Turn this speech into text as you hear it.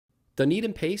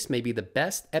DunedinPACE may be the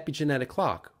best epigenetic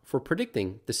clock for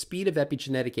predicting the speed of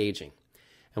epigenetic aging.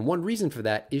 And one reason for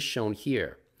that is shown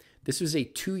here. This was a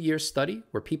 2-year study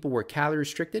where people were calorie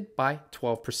restricted by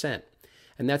 12%.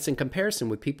 And that's in comparison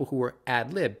with people who were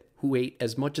ad lib, who ate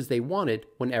as much as they wanted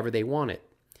whenever they wanted.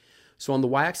 So on the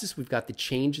y-axis, we've got the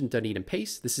change in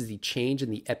DunedinPACE. This is the change in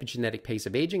the epigenetic pace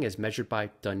of aging as measured by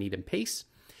DunedinPACE.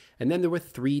 And then there were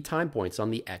 3 time points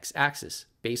on the x-axis: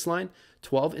 baseline,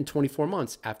 12 and 24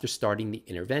 months after starting the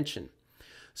intervention.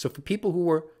 So for people who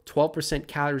were 12%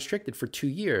 calorie restricted for 2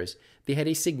 years, they had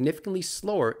a significantly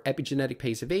slower epigenetic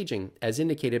pace of aging, as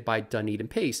indicated by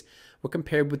DunedinPACE, when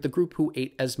compared with the group who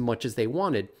ate as much as they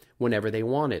wanted whenever they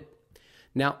wanted.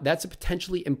 Now, that's a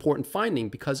potentially important finding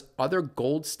because other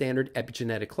gold standard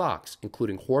epigenetic clocks,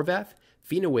 including Horvath,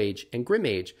 PhenoAge, and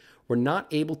GrimAge, were not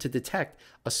able to detect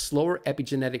a slower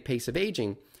epigenetic pace of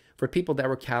aging for people that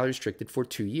were calorie restricted for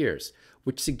 2 years,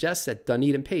 which suggests that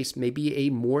DunedinPACE may be a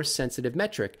more sensitive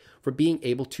metric for being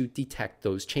able to detect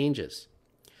those changes.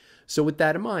 So with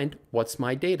that in mind, what's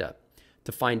my data?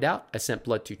 To find out, I sent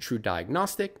blood to True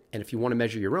Diagnostic, and if you want to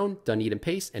measure your own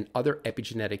DunedinPACE and other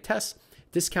epigenetic tests,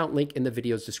 discount link in the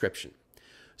video's description.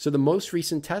 So the most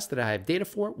recent test that I have data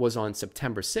for was on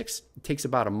September 6th. It takes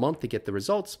about a month to get the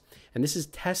results, and this is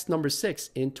test number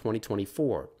 6 in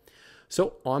 2024.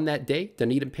 So on that day,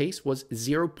 DunedinPACE was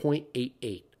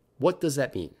 0.88. What does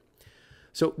that mean?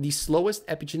 So the slowest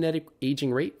epigenetic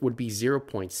aging rate would be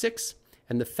 0.6,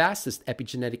 and the fastest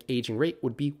epigenetic aging rate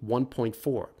would be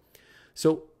 1.4.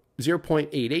 So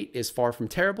 0.88 is far from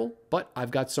terrible, but I've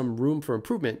got some room for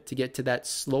improvement to get to that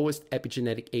slowest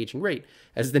epigenetic aging rate,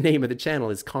 as the name of the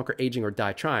channel is ConquerAging or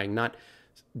Die Trying, not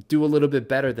do a little bit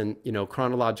better than,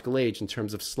 chronological age in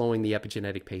terms of slowing the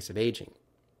epigenetic pace of aging.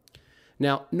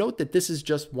 Now, note that this is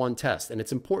just one test, and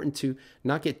it's important to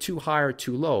not get too high or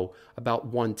too low about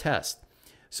one test.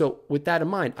 So with that in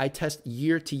mind, I test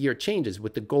year-to-year changes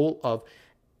with the goal of,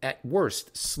 at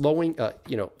worst, slowing,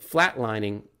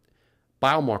 flatlining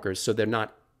biomarkers so they're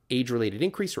not age-related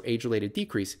increase or age-related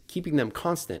decrease, keeping them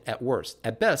constant at worst.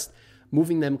 At best,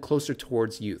 moving them closer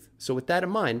towards youth. So with that in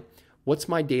mind, what's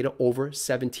my data over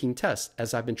 17 tests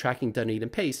as I've been tracking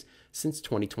DunedinPACE since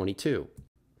 2022?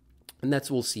 And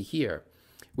that's what we'll see here,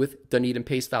 with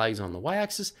DunedinPACE values on the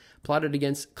y-axis plotted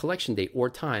against collection date or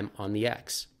time on the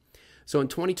x. So in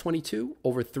 2022,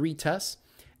 over 3 tests,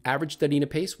 average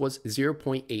DunedinPACE was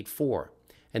 0.84.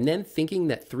 And then thinking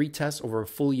that 3 tests over a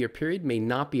full year period may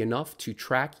not be enough to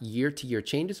track year-to-year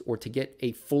changes or to get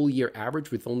a full year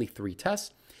average with only 3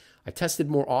 tests, I tested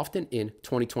more often in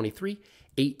 2023,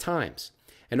 8 times.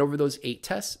 And over those 8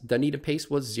 tests, DunedinPACE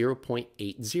was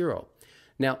 0.80.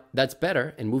 Now, that's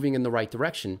better and moving in the right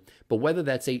direction, but whether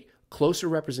that's a closer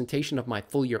representation of my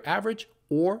full year average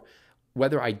or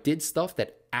whether I did stuff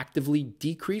that actively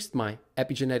decreased my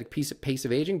epigenetic pace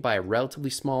of aging by a relatively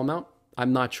small amount,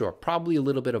 I'm not sure. Probably a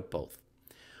little bit of both.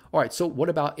 All right, so what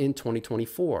about in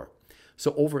 2024?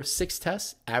 So over 6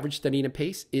 tests, average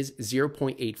DunedinPACE is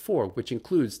 0.84, which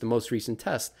includes the most recent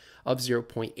test of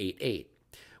 0.88,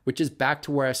 which is back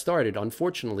to where I started.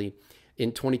 Unfortunately,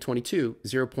 in 2022,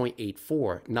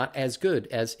 0.84, not as good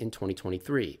as in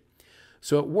 2023.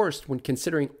 So at worst, when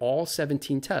considering all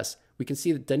 17 tests, we can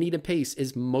see that DunedinPACE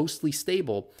is mostly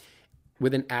stable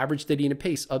with an average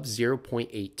DunedinPACE of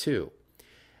 0.82.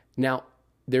 Now,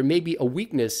 there may be a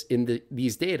weakness in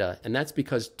these data, and that's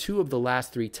because 2 of the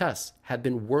last 3 tests have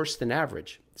been worse than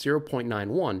average,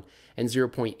 0.91 and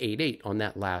 0.88 on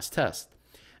that last test.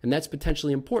 And that's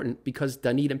potentially important because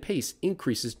DunedinPACE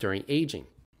increases during aging.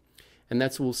 And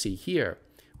that's what we'll see here,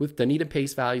 with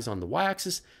DunedinPACE values on the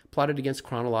y-axis plotted against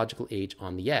chronological age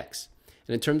on the x.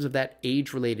 And in terms of that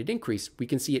age-related increase, we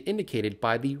can see it indicated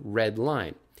by the red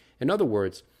line. In other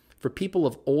words, for people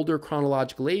of older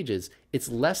chronological ages, it's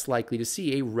less likely to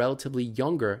see a relatively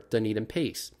younger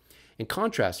DunedinPACE. In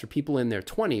contrast, for people in their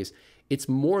 20s, it's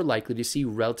more likely to see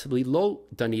relatively low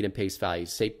DunedinPACE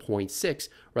values, say 0.6,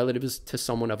 relative to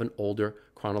someone of an older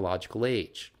chronological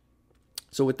age.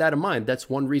 So with that in mind, that's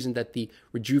one reason that the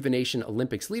Rejuvenation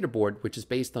Olympics leaderboard, which is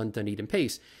based on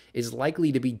DunedinPACE, is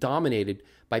likely to be dominated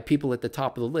by people at the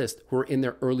top of the list who are in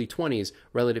their early 20s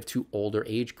relative to older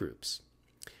age groups.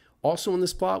 Also in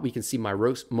this plot, we can see my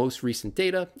most recent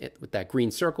data with that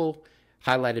green circle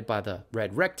highlighted by the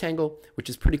red rectangle, which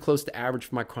is pretty close to average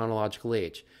for my chronological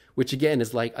age, which again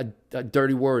is like a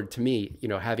dirty word to me,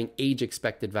 having age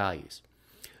expected values.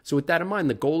 So with that in mind,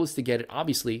 the goal is to get it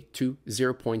obviously to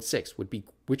 0.6,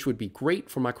 which would be great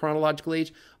for my chronological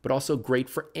age, but also great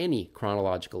for any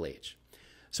chronological age.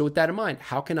 So with that in mind,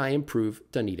 how can I improve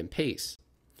DunedinPACE?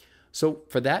 So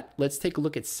for that, let's take a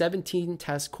look at 17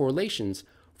 test correlations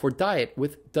for diet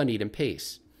with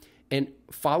DunedinPACE. And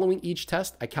following each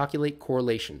test, I calculate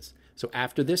correlations. So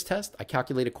after this test, I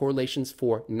calculated correlations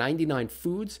for 99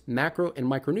 foods, macro, and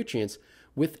micronutrients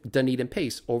with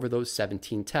DunedinPACE over those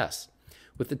 17 tests,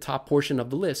 with the top portion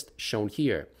of the list shown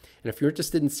here. And if you're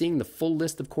interested in seeing the full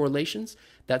list of correlations,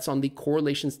 that's on the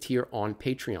correlations tier on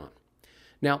Patreon.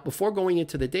 Now, before going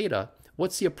into the data,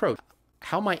 what's the approach?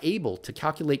 How am I able to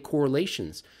calculate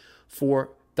correlations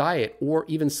for diet or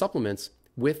even supplements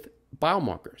with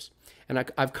biomarkers? And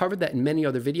I've covered that in many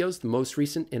other videos, the most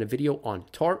recent in a video on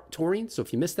taurine. So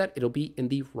if you missed that, it'll be in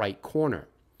the right corner.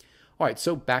 All right,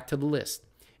 so back to the list.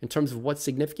 In terms of what's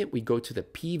significant, we go to the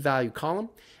p-value column,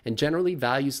 and generally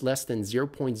values less than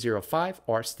 0.05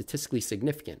 are statistically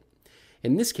significant.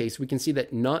 In this case, we can see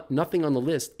that nothing on the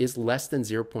list is less than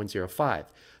 0.05.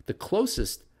 The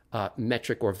closest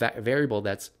metric or variable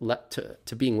that's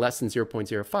to being less than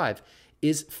 0.05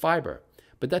 is fiber.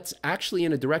 But that's actually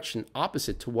in a direction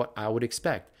opposite to what I would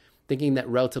expect, thinking that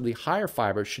relatively higher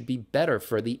fiber should be better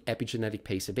for the epigenetic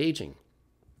pace of aging.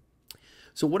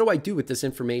 So what do I do with this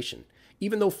information?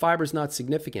 Even though fiber is not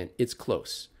significant, it's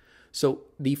close. So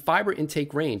the fiber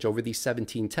intake range over these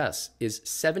 17 tests is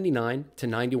 79 to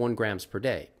 91 grams per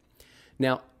day.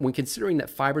 Now, when considering that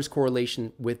fiber's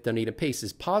correlation with DunedinPACE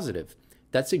is positive,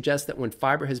 that suggests that when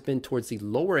fiber has been towards the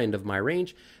lower end of my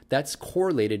range, that's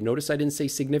correlated. Notice I didn't say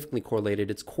significantly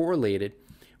correlated. It's correlated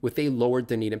with a lower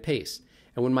DunedinPACE.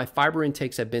 And when my fiber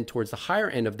intakes have been towards the higher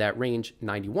end of that range,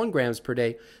 91 grams per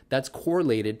day, that's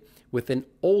correlated with an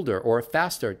older or a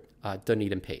faster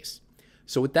DunedinPACE.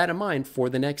 So with that in mind, for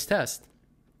the next test,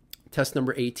 test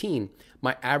number 18,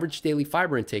 my average daily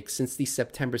fiber intake since the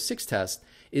September 6th test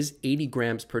is 80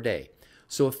 grams per day.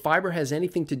 So if fiber has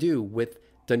anything to do with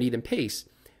DunedinPACE,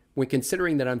 when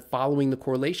considering that I'm following the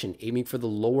correlation, aiming for the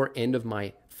lower end of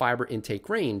my fiber intake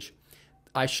range,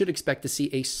 I should expect to see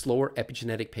a slower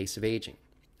epigenetic pace of aging.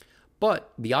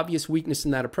 But the obvious weakness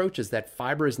in that approach is that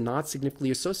fiber is not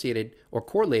significantly associated or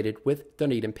correlated with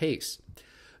DunedinPACE.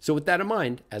 So with that in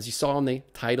mind, as you saw in the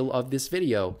title of this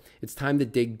video, it's time to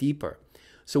dig deeper.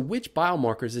 So which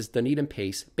biomarkers is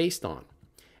DunedinPACE based on?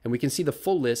 And we can see the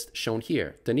full list shown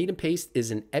here. DunedinPACE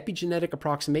is an epigenetic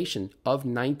approximation of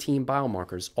 19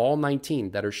 biomarkers, all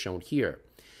 19 that are shown here.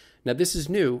 Now this is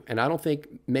new, and I don't think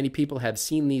many people have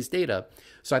seen these data,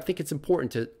 so I think it's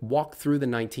important to walk through the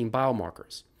 19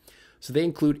 biomarkers. So they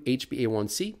include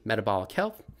HbA1c, metabolic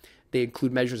health. They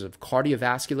include measures of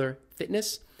cardiovascular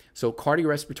fitness. So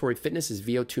cardiorespiratory fitness is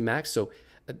VO2 max. So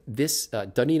this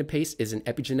DunedinPACE is an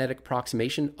epigenetic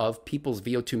approximation of people's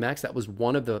VO2 max. That was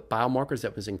one of the biomarkers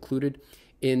that was included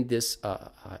in this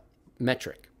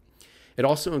metric. It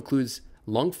also includes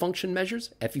lung function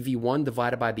measures, FEV1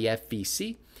 divided by the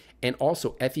FVC, and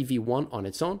also FEV1 on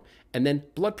its own, and then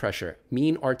blood pressure,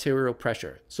 mean arterial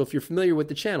pressure. So if you're familiar with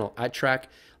the channel, I track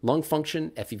lung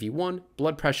function, FEV1,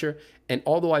 blood pressure, and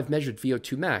although I've measured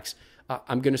VO2 max,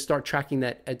 I'm going to start tracking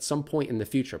that at some point in the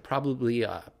future, probably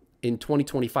in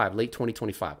 2025, late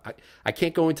 2025. I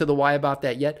can't go into the why about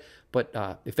that yet, but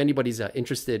if anybody's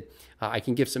interested, I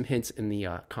can give some hints in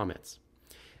the comments.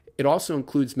 It also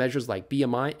includes measures like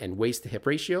BMI and waist to hip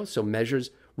ratio, so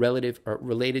measures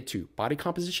related to body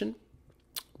composition,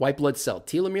 white blood cell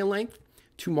telomere length,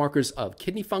 2 markers of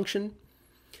kidney function,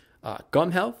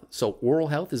 gum health, so oral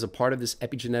health is a part of this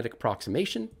epigenetic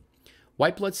approximation,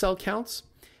 white blood cell counts,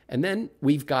 and then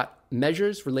we've got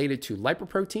measures related to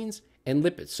lipoproteins and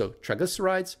lipids, so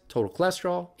triglycerides, total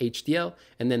cholesterol, HDL,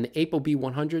 and then the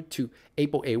ApoB100 to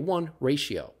ApoA1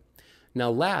 ratio. Now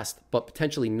last, but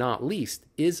potentially not least,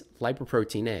 is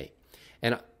lipoprotein A.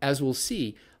 And as we'll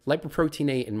see, lipoprotein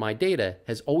A in my data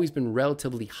has always been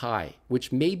relatively high,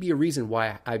 which may be a reason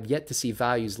why I've yet to see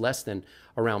values less than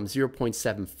around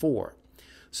 0.74.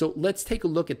 So let's take a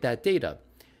look at that data.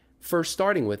 First,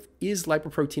 starting with, is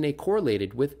lipoprotein A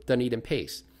correlated with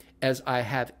DunedinPACE? As I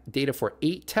have data for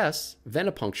 8 tests,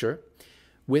 venipuncture,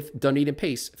 with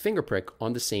DunedinPACE finger prick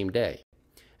on the same day.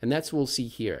 And that's what we'll see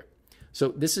here. So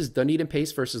this is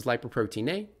DunedinPACE versus lipoprotein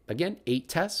A. Again, 8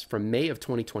 tests from May of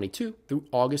 2022 through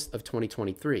August of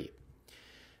 2023.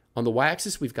 On the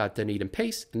y-axis, we've got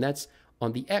DunedinPACE, and that's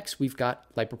on the x, we've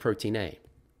got lipoprotein A.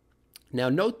 Now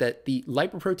note that the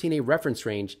lipoprotein A reference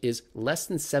range is less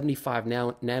than 75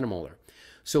 nanomolar.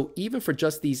 So even for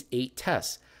just these 8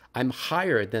 tests, I'm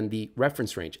higher than the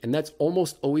reference range, and that's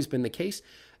almost always been the case.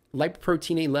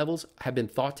 Lipoprotein A levels have been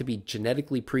thought to be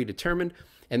genetically predetermined,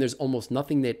 and there's almost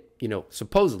nothing that,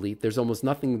 supposedly, there's almost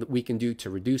nothing that we can do to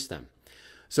reduce them.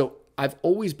 So I've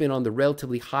always been on the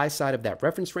relatively high side of that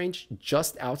reference range,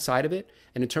 just outside of it.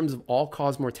 And in terms of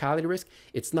all-cause mortality risk,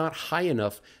 it's not high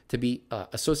enough to be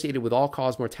associated with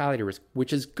all-cause mortality risk,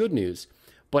 which is good news.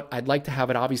 But I'd like to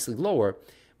have it obviously lower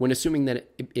when assuming that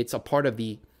it's a part of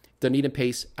the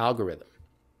DunedinPACE algorithm.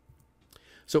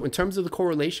 So in terms of the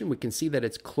correlation, we can see that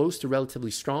it's close to relatively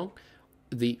strong.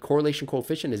 The correlation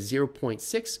coefficient is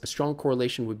 0.6. A strong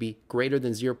correlation would be greater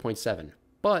than 0.7.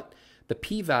 But the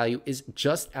p-value is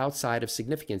just outside of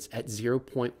significance at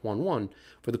 0.11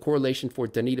 for the correlation for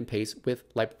DunedinPACE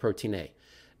with lipoprotein A.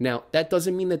 Now, that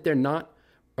doesn't mean that they're not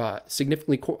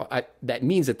that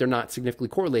means that they're not significantly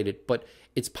correlated, but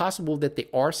it's possible that they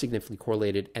are significantly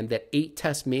correlated and that 8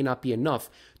 tests may not be enough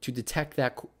to detect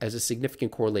that as a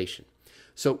significant correlation.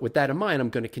 So with that in mind, I'm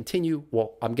going to continue.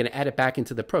 Well, I'm going to add it back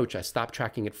into the approach. I stopped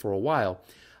tracking it for a while.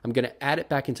 I'm going to add it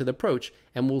back into the approach,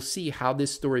 and we'll see how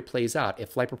this story plays out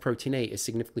if lipoprotein A is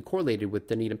significantly correlated with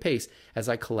DunedinPACE as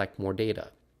I collect more data.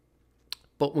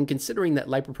 But when considering that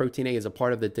lipoprotein A is a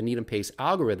part of the DunedinPACE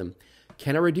algorithm,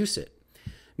 can I reduce it?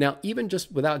 Now, even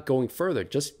just without going further,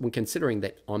 just when considering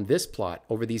that on this plot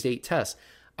over these 8 tests,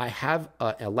 I have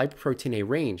a lipoprotein A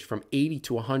range from 80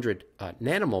 to 100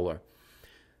 nanomolar,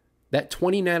 that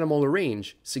 20 nanomolar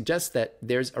range suggests that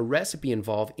there's a recipe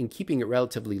involved in keeping it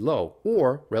relatively low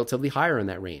or relatively higher in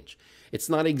that range. It's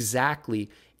not exactly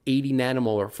 80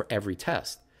 nanomolar for every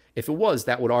test. If it was,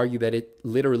 that would argue that it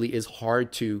literally is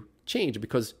hard to change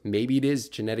because maybe it is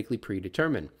genetically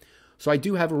predetermined. So I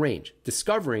do have a range.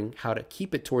 Discovering how to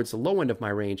keep it towards the low end of my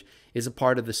range is a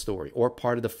part of the story or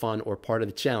part of the fun or part of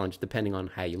the challenge, depending on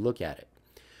how you look at it.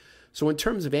 So in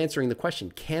terms of answering the question,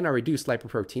 can I reduce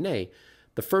lipoprotein A?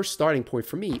 The first starting point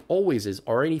for me always is,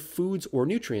 are any foods or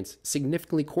nutrients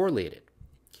significantly correlated?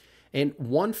 And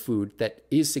one food that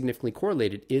is significantly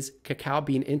correlated is cacao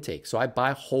bean intake. So I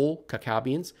buy whole cacao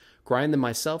beans, grind them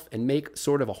myself, and make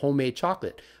sort of a homemade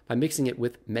chocolate by mixing it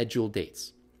with medjool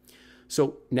dates.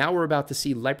 So now we're about to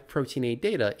see lipoprotein A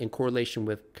data in correlation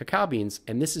with cacao beans,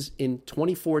 and this is in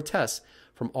 24 tests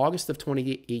from August of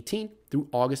 2018 through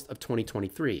August of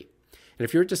 2023. And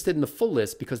if you're interested in the full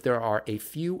list, because there are a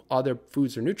few other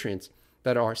foods or nutrients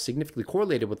that are significantly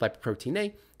correlated with lipoprotein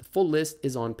A, the full list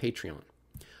is on Patreon.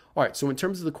 All right, so in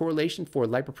terms of the correlation for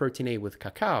lipoprotein A with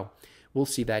cacao, we'll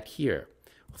see that here.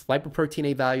 With lipoprotein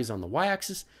A values on the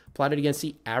y-axis, plotted against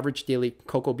the average daily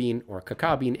cocoa bean or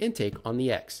cacao bean intake on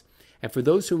the x. And for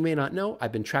those who may not know,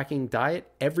 I've been tracking diet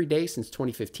every day since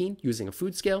 2015 using a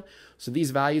food scale. So these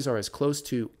values are as close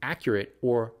to accurate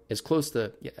or as close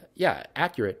to,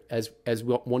 accurate as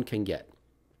one can get.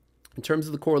 In terms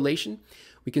of the correlation,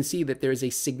 we can see that there is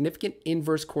a significant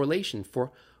inverse correlation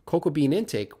for cocoa bean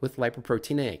intake with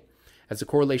lipoprotein A, as the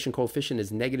correlation coefficient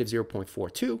is negative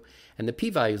 0.42 and the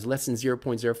p-value is less than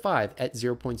 0.05 at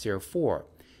 0.04.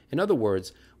 In other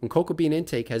words, when cocoa bean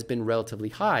intake has been relatively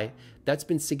high, that's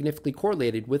been significantly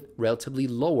correlated with relatively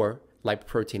lower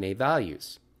lipoprotein A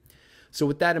values. So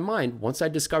with that in mind, once I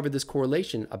discovered this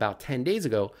correlation about 10 days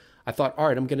ago, I thought, all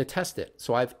right, I'm going to test it.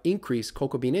 So I've increased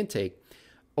cocoa bean intake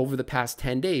over the past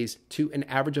 10 days to an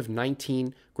average of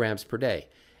 19 grams per day.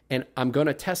 And I'm going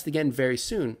to test again very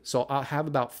soon. So I'll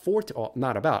have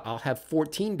I'll have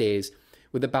 14 days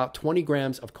with about 20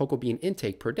 grams of cocoa bean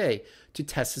intake per day to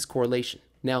test this correlation.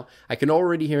 Now, I can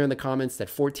already hear in the comments that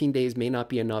 14 days may not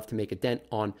be enough to make a dent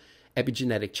on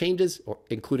epigenetic changes, or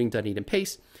including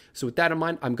DunedinPACE. So with that in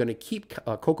mind, I'm going to keep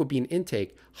cocoa bean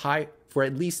intake high for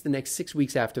at least the next 6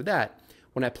 weeks after that,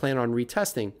 when I plan on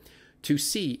retesting to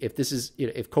see if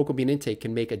if cocoa bean intake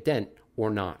can make a dent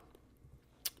or not.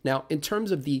 Now, in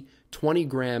terms of the 20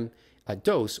 gram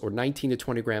dose or 19 to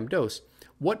 20 gram dose,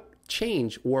 what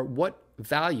change or what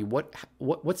value,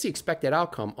 what's the expected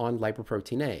outcome on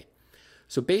lipoprotein A?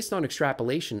 So based on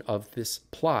extrapolation of this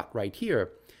plot right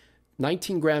here,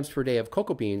 19 grams per day of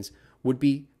cocoa beans would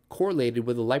be correlated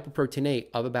with a lipoprotein A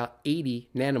of about 80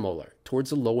 nanomolar, towards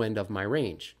the low end of my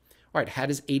range. All right, how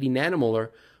does 80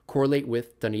 nanomolar correlate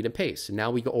with DunedinPACE? So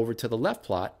now we go over to the left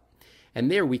plot, and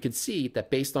there we could see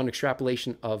that based on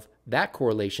extrapolation of that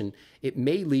correlation, it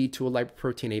may lead to a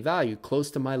lipoprotein A value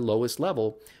close to my lowest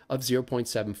level of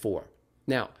 0.74.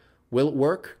 Now, will it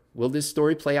work? Will this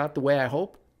story play out the way I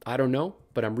hope? I don't know,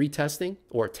 but I'm retesting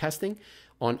or testing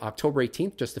on October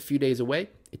 18th, just a few days away.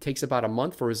 It takes about a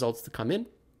month for results to come in.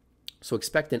 So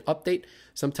expect an update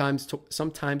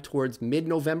sometime towards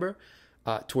mid-November,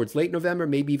 towards late November,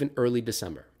 maybe even early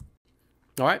December.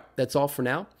 All right, that's all for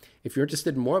now. If you're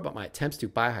interested in more about my attempts to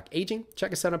biohack aging,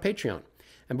 check us out on Patreon.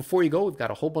 And before you go, we've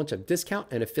got a whole bunch of discount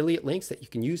and affiliate links that you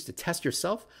can use to test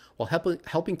yourself while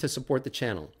helping to support the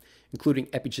channel, including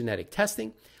epigenetic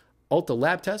testing, Ultra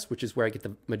lab tests, which is where I get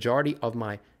the majority of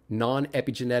my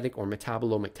non-epigenetic or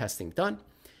metabolomic testing done,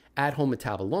 at-home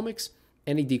metabolomics,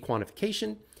 NAD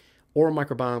quantification, oral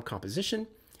microbiome composition,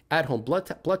 at-home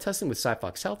blood testing with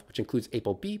Cyfox Health, which includes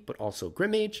ApoB, but also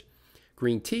GrimAge,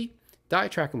 green tea,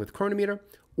 diet tracking with Chronometer,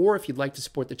 or if you'd like to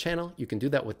support the channel, you can do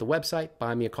that with the website,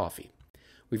 Buy Me a Coffee.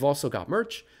 We've also got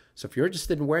merch, so if you're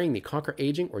interested in wearing the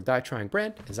ConquerAging or Diet Trying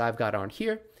brand, as I've got on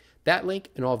here, that link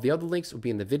and all of the other links will be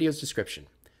in the video's description.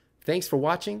 Thanks for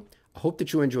watching. I hope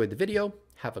that you enjoyed the video.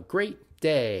 Have a great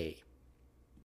day.